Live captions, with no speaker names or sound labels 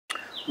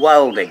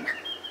welding.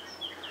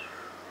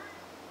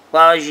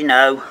 Well, as you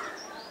know,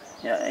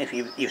 if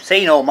you've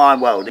seen all my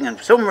welding, and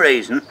for some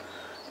reason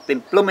it's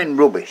been blooming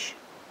rubbish.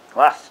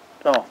 Last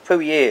few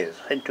years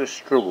I seem to have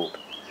struggled.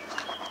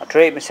 I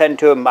treated myself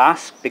to a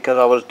mask because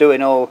I was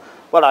doing all,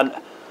 well,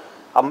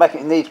 I'm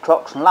making these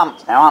clocks and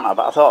lamps now, aren't I?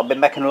 But I thought I'd been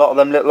making a lot of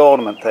them little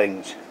ornament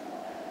things.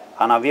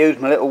 And I've used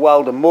my little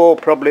welder more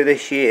probably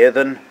this year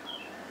than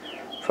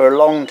for a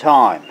long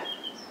time.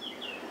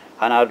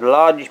 And I had the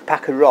largest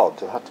pack of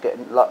rods. I had to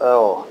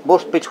get,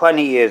 must be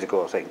 20 years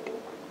ago I think.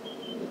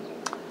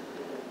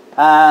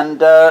 And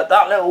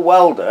that little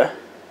welder,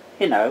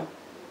 you know,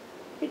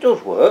 it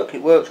does work,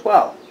 it works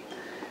well.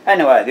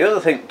 Anyway, the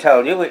other thing to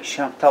tell you, which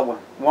I've told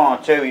one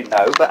or two you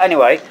know, but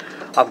anyway,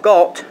 I've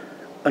got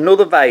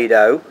another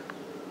Vado,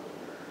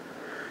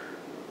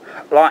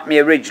 like my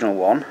original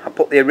one. I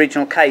put the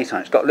original case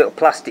on, it's got a little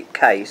plastic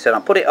case, and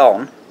I put it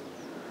on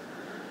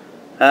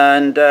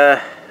and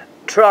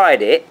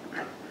tried it,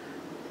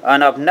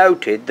 and I've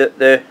noted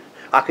that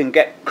I can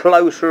get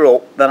closer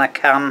up than I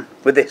can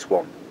with this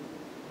one,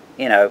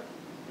 you know.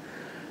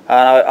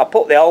 And I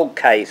put the old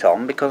case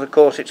on because of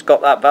course it's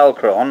got that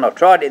Velcro on. I've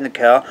tried it in the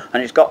car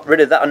and it's got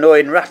rid of that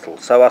annoying rattle,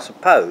 so I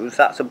suppose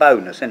that's a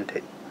bonus, isn't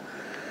it?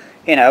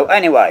 You know,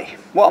 anyway,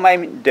 what I'm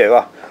aiming to do,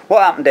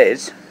 what happened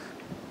is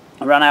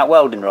I ran out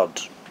welding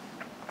rods,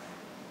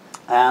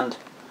 and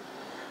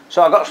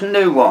so I got some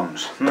new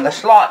ones, and they're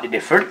slightly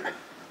different,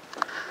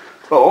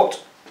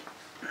 but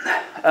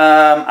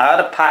I had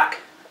a pack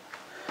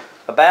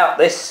about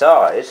this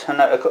size, and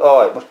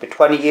it must be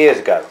 20 years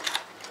ago.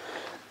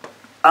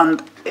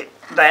 And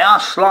they are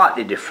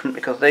slightly different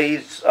because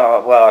these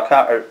are, well,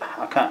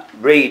 I can't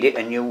read it,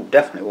 and you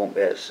definitely won't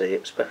be able to see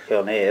it, especially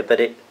on here, but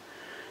it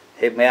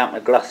hit me out my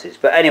glasses.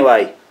 But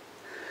anyway,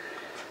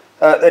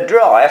 they're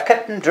dry. I've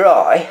kept them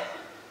dry,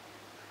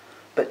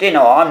 but you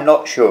know, I'm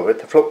not sure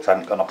if the flux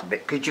hasn't gone off a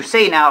bit, because you've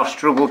seen how I've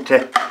struggled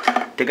to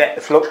get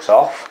the flux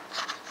off.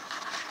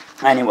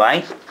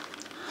 Anyway,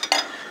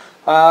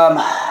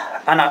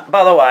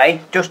 by the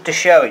way, just to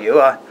show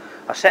you, I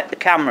set the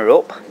camera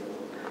up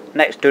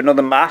next to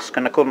another mask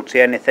and I couldn't see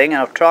anything,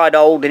 and I've tried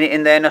holding it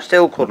in there and I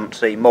still couldn't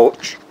see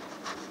much.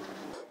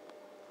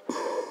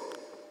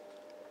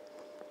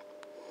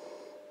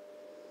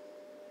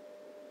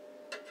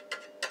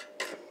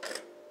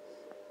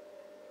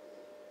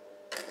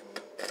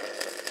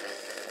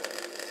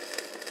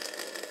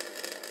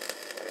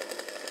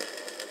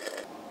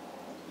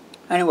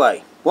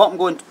 Anyway, what I'm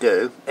going to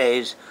do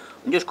is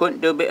I'm just going to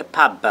do a bit of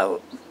pad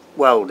belt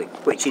welding,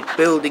 which is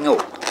building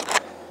up.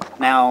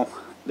 Now,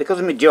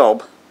 because of my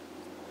job,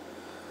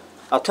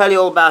 I'll tell you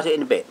all about it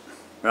in a bit,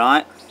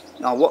 right?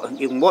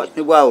 You can watch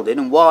me welding,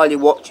 and while you're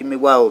watching me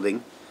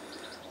welding,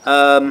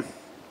 I'll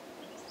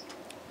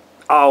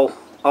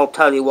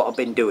tell you what I've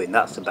been doing.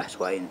 That's the best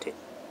way, isn't it?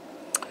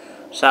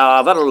 So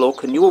I've had a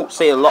look, and you won't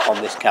see a lot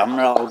on this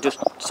camera. I'll just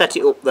set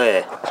it up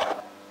there.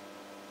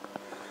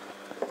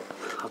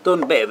 I've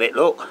done a bit of it,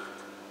 look.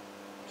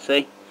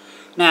 See?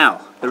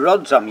 Now, the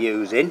rods I'm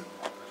using,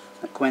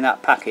 that come in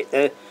that packet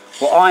there,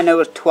 what I know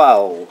is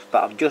 12,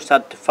 but I've just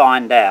had to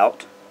find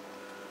out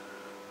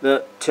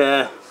that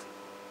they're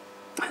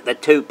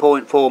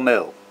 2.4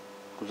 mil,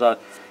 because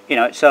you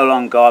know, it's so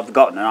long ago I've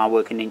forgotten, and I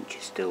work in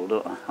inches still,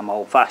 don't I? I'm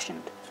old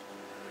fashioned.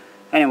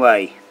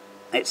 Anyway,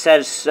 it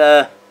says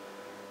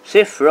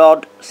SIF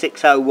rod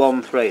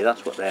 6013,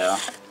 that's what they are.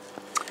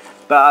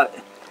 But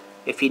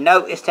if you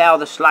noticed how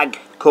the slag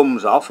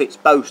comes off, it's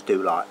supposed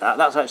to like that.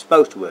 That's how it's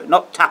supposed to work,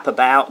 not tap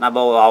about and have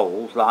all the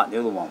holes like the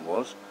other one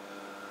was.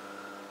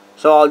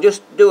 So I'll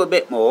just do a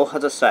bit more,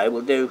 as I say,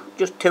 we'll do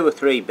just 2 or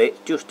 3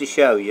 bits just to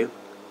show you.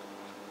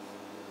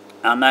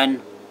 And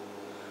then,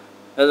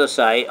 as I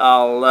say,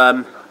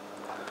 I'll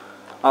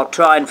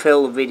try and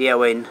fill the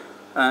video in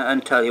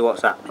and tell you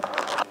what's happening.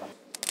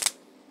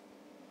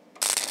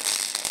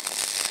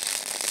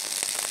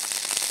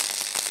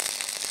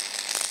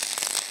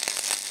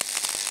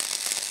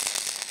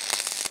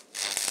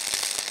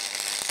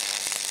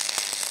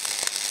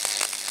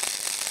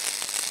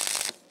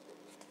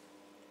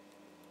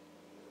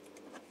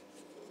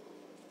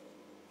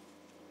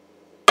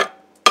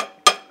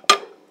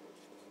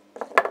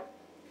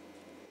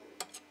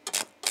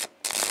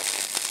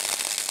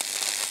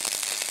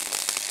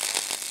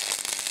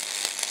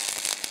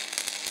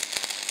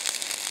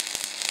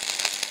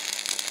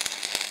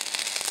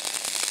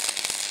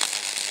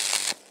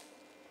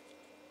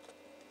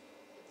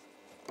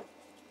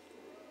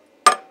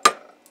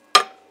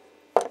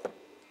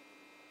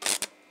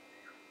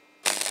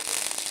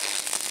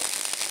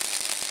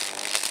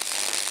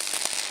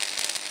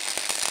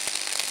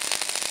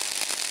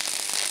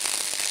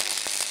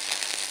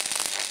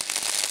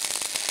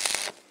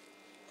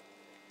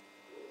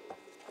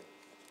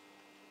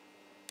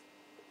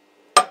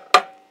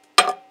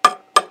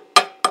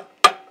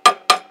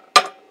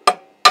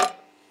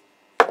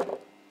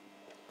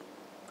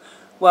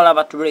 Well, I've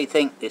had to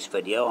rethink this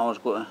video. I was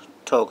going to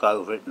talk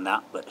over it and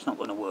that, but it's not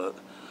going to work.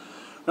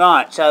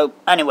 Right, so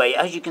anyway,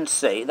 as you can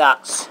see,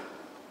 that's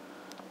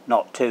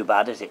not too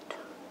bad, is it?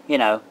 You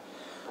know,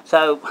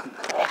 So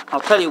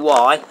I'll tell you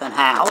why and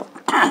how.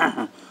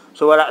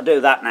 So we'll have to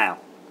do that now.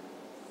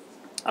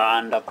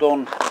 And I've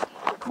done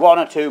one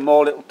or two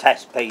more little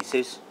test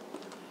pieces.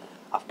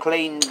 I've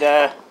cleaned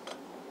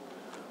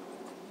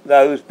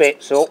those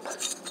bits up,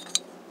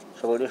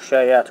 so we'll just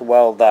show you how to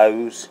weld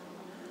those,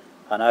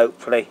 and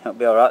hopefully it'll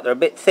be alright. They're a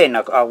bit thin.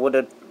 I would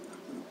have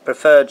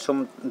preferred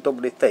some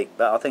doubly thick,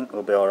 but I think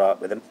we'll be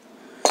alright with them.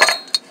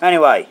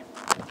 Anyway,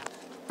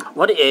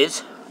 what it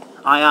is,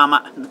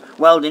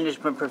 welding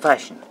is my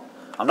profession.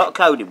 I'm not a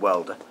coded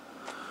welder,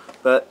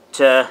 but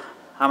I'm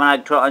an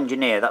electrical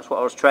engineer. That's what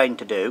I was trained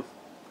to do.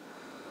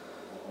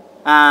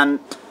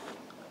 And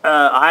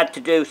I had to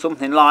do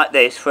something like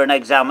this for an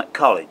exam at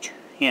college,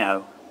 you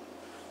know.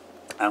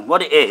 And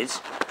what it is,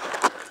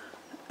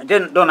 I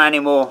didn't done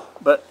anymore,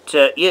 but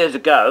years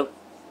ago,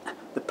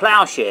 the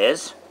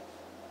ploughshares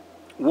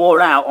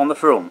wore out on the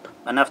front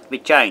and have to be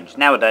changed.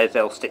 Nowadays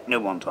they'll stick new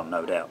ones on,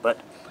 no doubt, but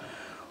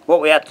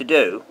what we had to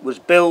do was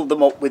build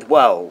them up with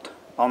weld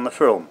on the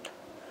front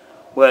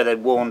where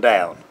they'd worn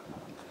down.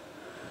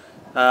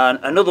 And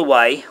another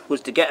way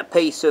was to get a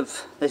piece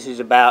of, this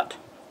is about,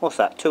 what's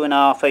that,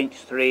 2.5 inch,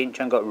 3 inch,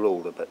 I haven't got a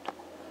ruler, but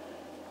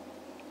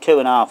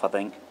 2.5 I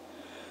think.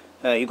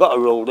 You've got a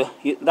ruler,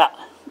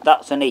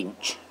 that's an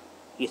inch.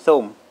 Your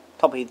thumb,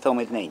 top of your thumb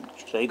is an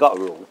inch, so you've got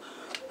a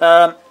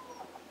ruler.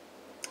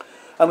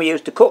 And we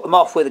used to cut them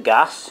off with a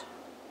gas,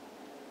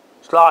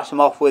 slice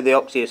them off with the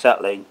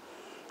oxyacetylene,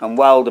 and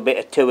weld a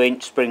bit of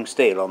 2-inch spring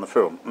steel on the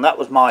front. And that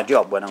was my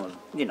job when I was,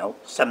 you know,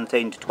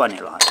 17 to 20,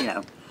 like, you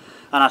know.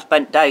 And I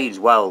spent days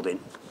welding.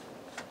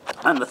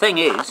 And the thing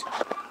is,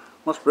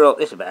 what's brought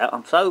this about,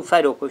 I'm so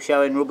fed up of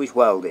showing rubbish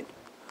welding.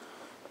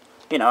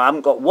 You know, I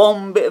haven't got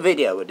one bit of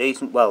video of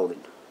decent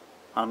welding.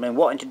 I've been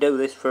wanting to do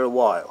this for a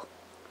while.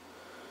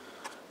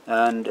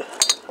 And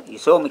you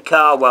saw me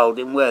car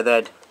welding where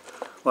they'd,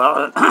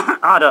 well,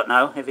 I don't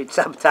know if he'd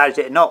sabotaged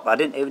it or not, but I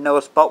didn't even know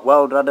a spot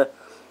welder had a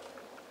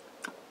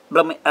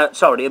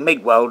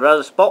MIG welder had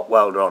a spot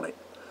welder on it.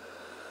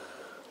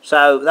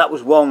 So that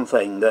was one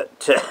thing that,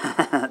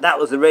 that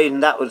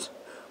was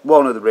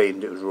one of the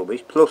reasons it was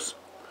rubbish. Plus,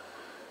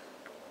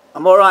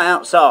 I'm alright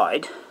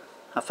outside.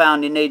 I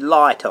found you need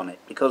light on it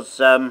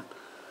because I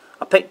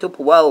picked up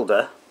a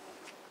welder,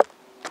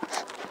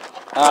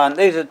 and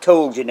these are the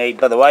tools you need,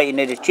 by the way. You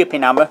need a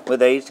chipping hammer with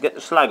these to get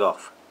the slag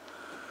off,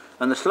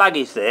 and the slag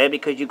is there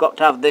because you've got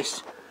to have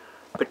this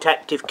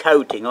protective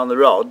coating on the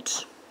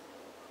rods,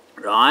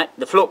 right?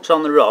 The flux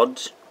on the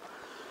rods,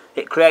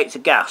 it creates a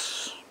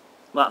gas.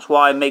 That's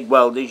why MIG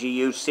welders, you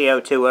use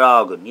CO2 or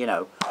argon, you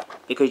know,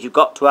 because you've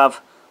got to have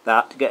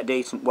that to get a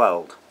decent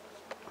weld.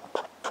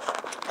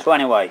 So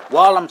anyway,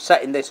 while I'm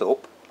setting this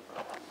up,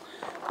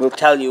 we'll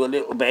tell you a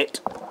little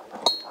bit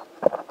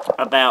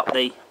about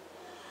the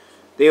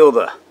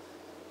other,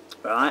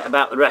 right,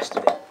 about the rest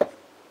of it.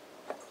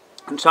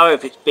 I'm sorry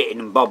if it's bitting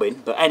and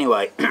bobbing, but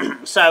anyway,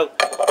 so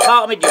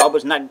part of my job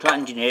as an electrical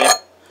engineer,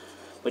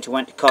 which I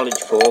went to college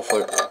for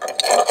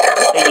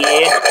a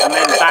year, and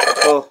then back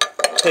for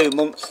 2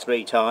 months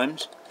 3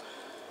 times,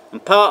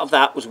 and part of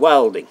that was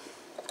welding.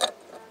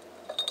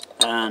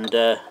 And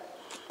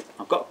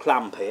I've got a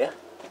clamp here.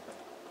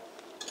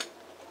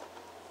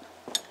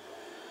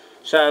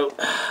 So,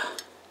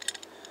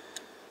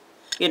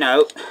 you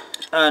know,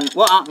 and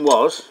what happened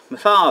was, my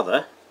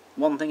father,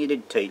 one thing he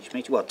did teach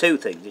me, well, 2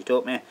 things. He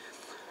taught me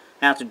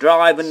how to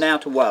drive and how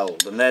to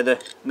weld, and they're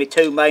my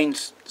 2 main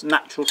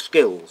natural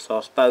skills, so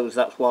I suppose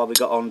that's why we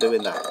got on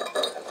doing that.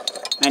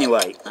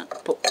 Anyway,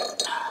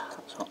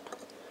 that's hot.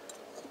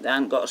 They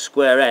haven't got a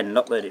square end,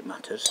 not that it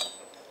matters.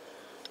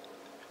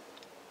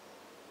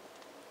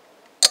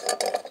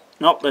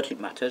 Not that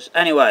it matters.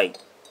 Anyway,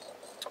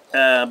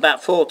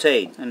 about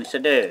 14, and he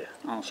said, here,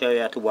 I'll show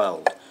you how to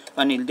weld.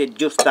 And he did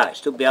just that. He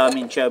stood behind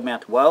me and showed me how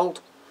to weld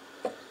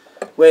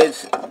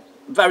with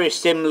very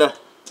similar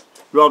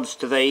rods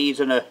to these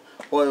and a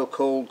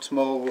oil-cooled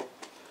small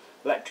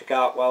electric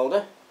arc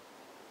welder.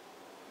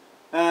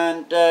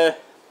 And I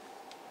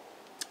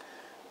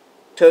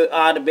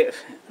had a bit of,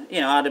 you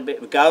know, I had a bit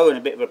of a go and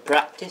a bit of a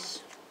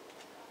practice.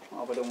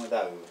 What have I done with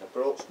those? I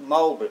brought some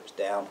mole grips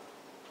down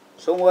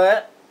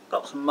somewhere.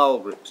 Got some mole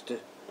grips to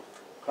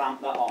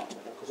clamp that on,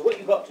 because what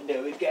you've got to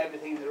do is get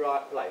everything in the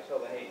right place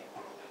over here.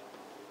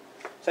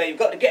 So you've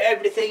got to get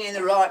everything in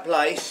the right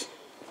place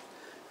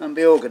and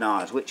be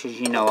organised, which, as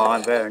you know,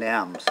 I very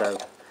am. So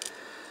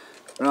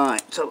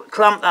right, so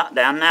clamp that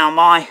down. Now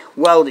my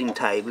welding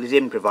table is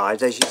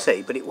improvised, as you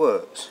see, but it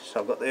works. So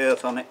I've got the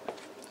earth on it,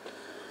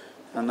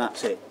 and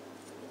that's it.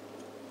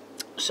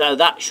 So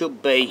that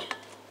should be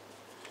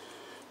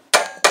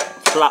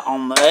flat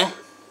on there.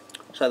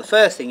 So the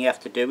first thing you have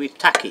to do is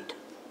tack it.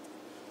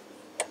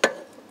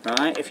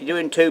 Right, if you're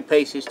doing 2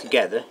 pieces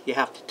together, you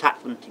have to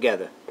tack them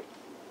together.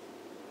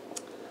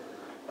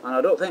 And I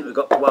don't think we've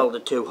got the welder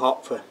too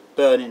hot for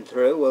burning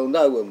through. We'll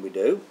know when we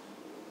do.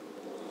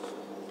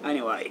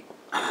 Anyway,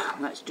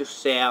 let's just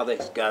see how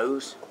this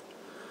goes.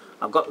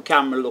 I've got the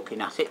camera looking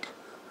at it,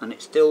 and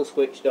it's still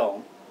switched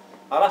on.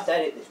 I'll have to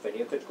edit this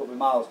video because it's going to be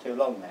miles too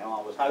long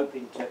now. I was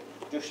hoping to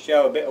just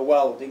show a bit of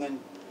welding and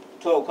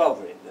talk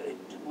over it, but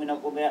we're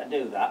not going to be able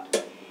to do that.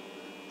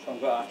 So I'm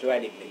going to have to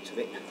edit bits of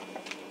it.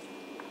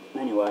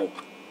 Anyway,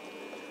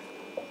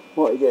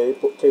 what you do is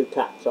put 2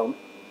 tacks on.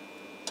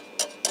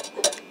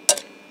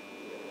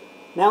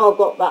 Now I've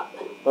got that,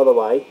 by the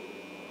way,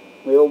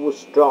 we always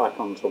strike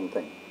on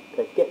something. If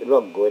you get the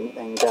rod going, it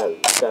then goes.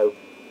 So,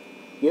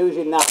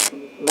 using that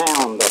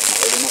mound I've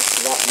made, next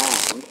to that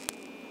mound,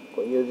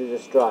 but use it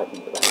as a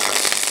striking plane, and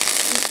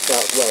it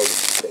starts welding,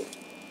 you see.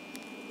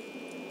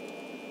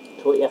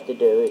 So what you have to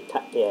do is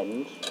tack the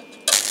ends.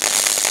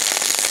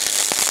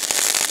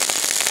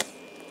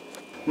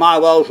 My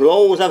welds will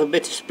always have a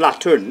bit of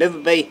splatter and never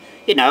be,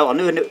 you know, I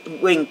never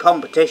win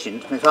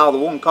competitions. My father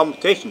won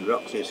competitions with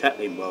Roxy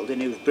settling welding,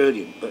 he was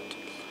brilliant, but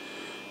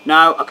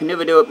no, I can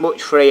never do it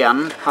much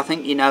freehand, I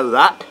think you know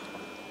that.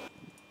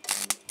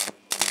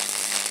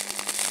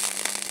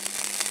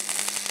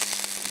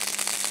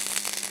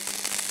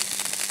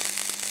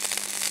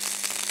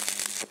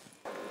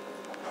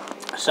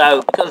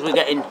 So, because we're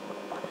getting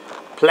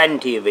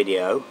plenty of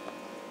video,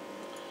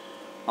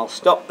 I'll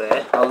stop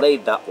there, I'll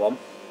leave that one.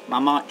 I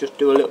might just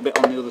do a little bit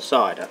on the other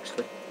side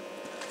actually,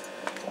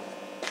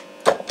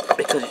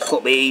 because it's got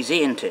to be easy,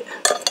 isn't it?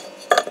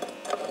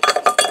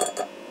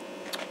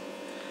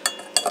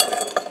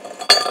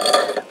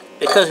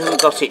 Because we've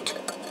got it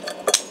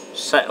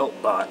set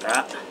up like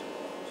that,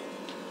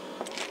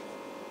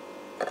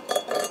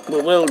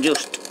 we will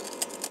just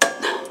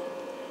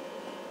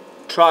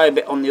try a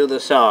bit on the other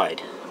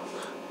side.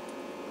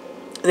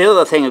 The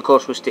other thing, of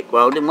course, with stick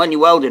welding, when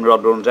your welding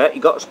rod runs out,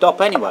 you've got to stop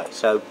anyway.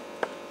 So,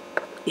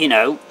 you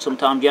know,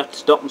 sometimes you have to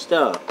stop and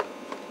start.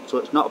 So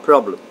it's not a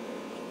problem.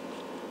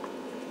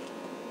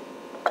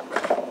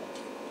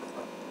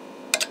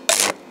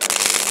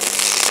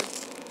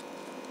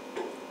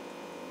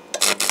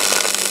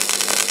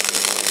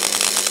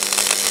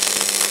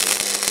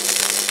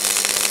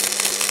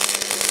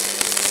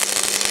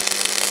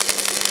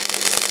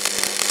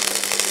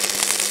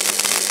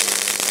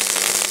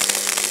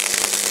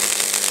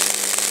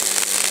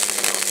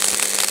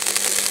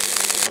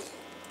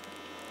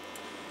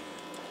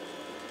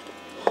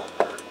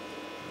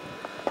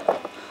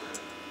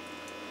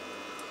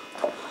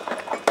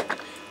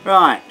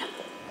 Right,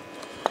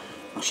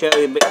 I'll show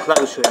you a bit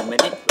closer in a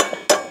minute,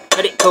 but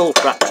let it cool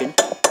fraction.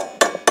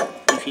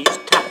 If you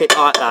just tap it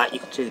like that, you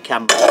can see the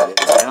camera a little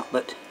bit out,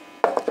 but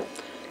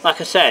like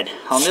I said,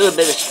 I'll do a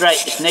bit of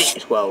straightest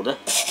neatest welder,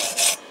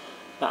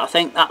 but I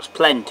think that's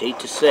plenty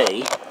to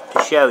see,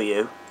 to show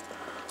you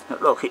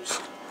that look, it's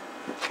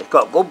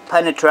got good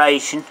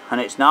penetration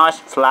and it's nice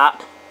and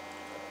flat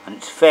and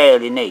it's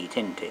fairly neat,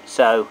 isn't it?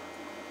 So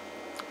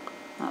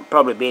that'll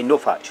probably be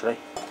enough actually.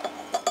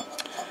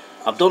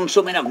 I've done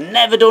something I've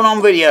never done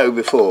on video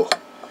before,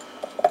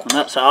 and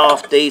that's a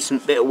half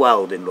decent bit of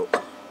welding,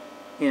 look.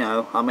 You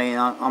know, I mean,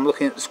 I'm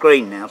looking at the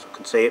screen now so I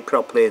can see it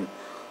properly, and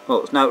well,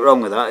 there's no wrong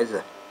with that, is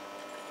there?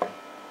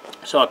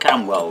 So I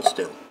can weld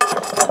still.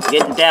 I'm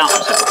getting down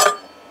myself.